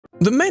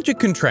The magic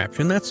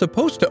contraption that's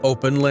supposed to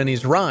open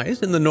Lenne's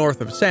Rise in the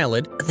north of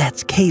Salad.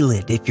 That's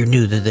K-Lid if you're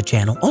new to the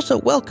channel. Also,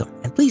 welcome,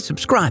 and please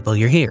subscribe while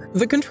you're here.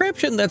 The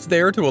contraption that's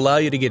there to allow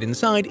you to get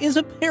inside is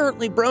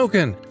apparently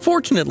broken.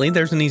 Fortunately,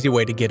 there's an easy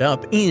way to get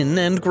up, in,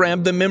 and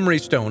grab the memory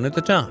stone at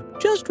the top.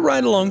 Just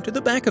ride along to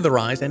the back of the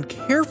Rise and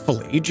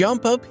carefully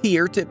jump up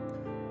here to...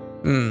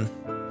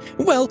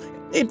 Well,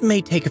 it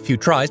may take a few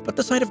tries, but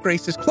the site of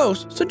grace is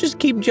close, so just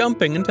keep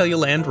jumping until you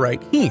land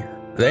right here.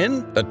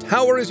 Then, the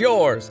tower is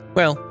yours.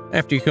 Well,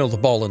 after you kill the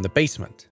ball in the basement.